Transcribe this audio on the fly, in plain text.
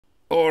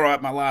All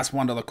right, my last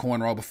 $1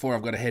 coin roll before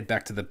I've got to head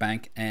back to the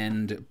bank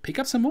and pick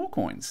up some more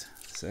coins.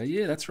 So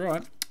yeah, that's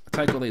right. I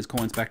take all these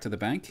coins back to the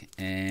bank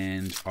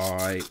and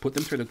I put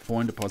them through the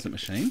coin deposit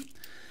machine,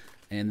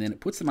 and then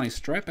it puts the money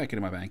straight back into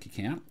my bank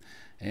account,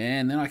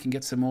 and then I can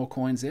get some more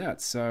coins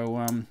out.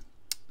 So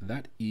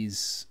that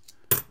is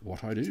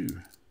what I do.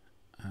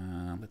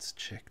 Let's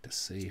check to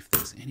see if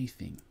there's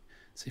anything.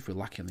 See if we're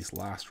lucky on this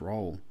last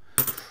roll.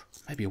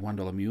 Maybe a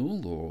 $1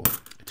 mule or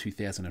a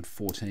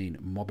 2014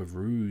 Mob of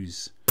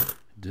Ruse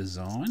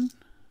design.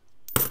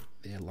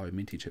 They're low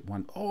mintage at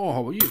one.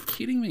 Oh, are you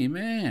kidding me,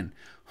 man?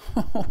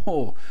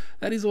 Oh,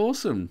 that is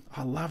awesome.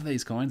 I love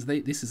these coins.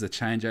 This is a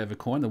changeover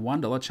coin. The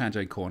 $1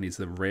 changeover coin is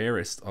the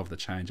rarest of the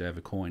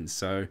changeover coins.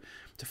 So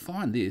to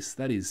find this,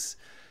 that is...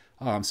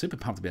 Oh, I'm super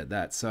pumped about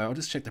that. So I'll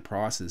just check the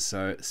prices.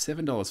 So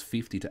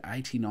 $7.50 to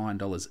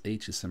 $89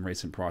 each is some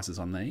recent prices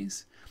on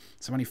these.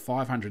 So only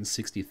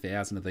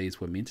 560,000 of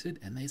these were minted,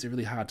 and these are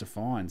really hard to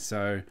find.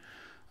 So,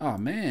 oh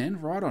man,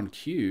 right on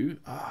cue.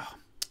 Oh,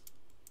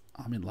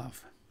 I'm in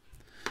love.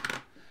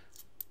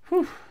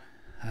 Whew.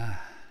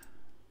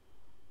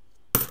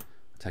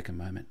 Take a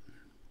moment.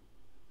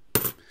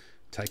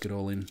 Take it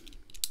all in.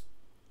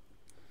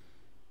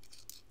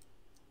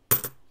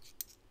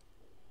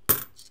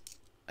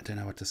 I don't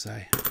know what to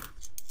say.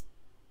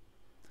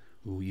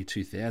 Ooh, year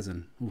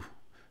 2000. Ooh, I'm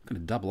going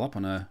to double up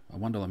on a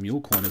 $1 mule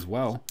coin as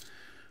well.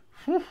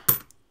 Whew.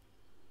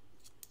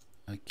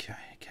 Okay,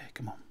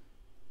 come on.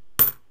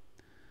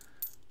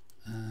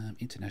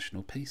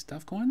 International Peace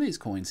Dove coin. These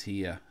coins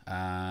here.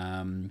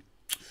 $2.10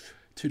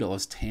 to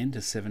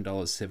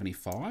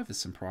 $7.75. There's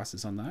some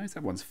prices on those.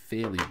 That one's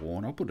fairly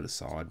worn. I'll put it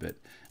aside, but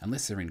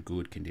unless they're in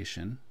good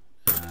condition,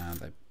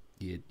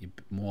 you're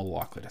more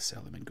likely to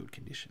sell them in good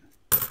condition.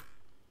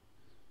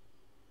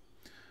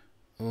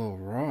 All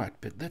right,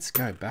 but let's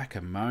go back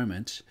a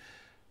moment.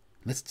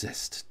 Let's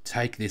just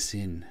take this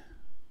in.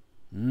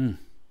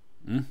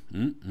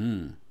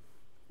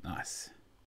 Nice.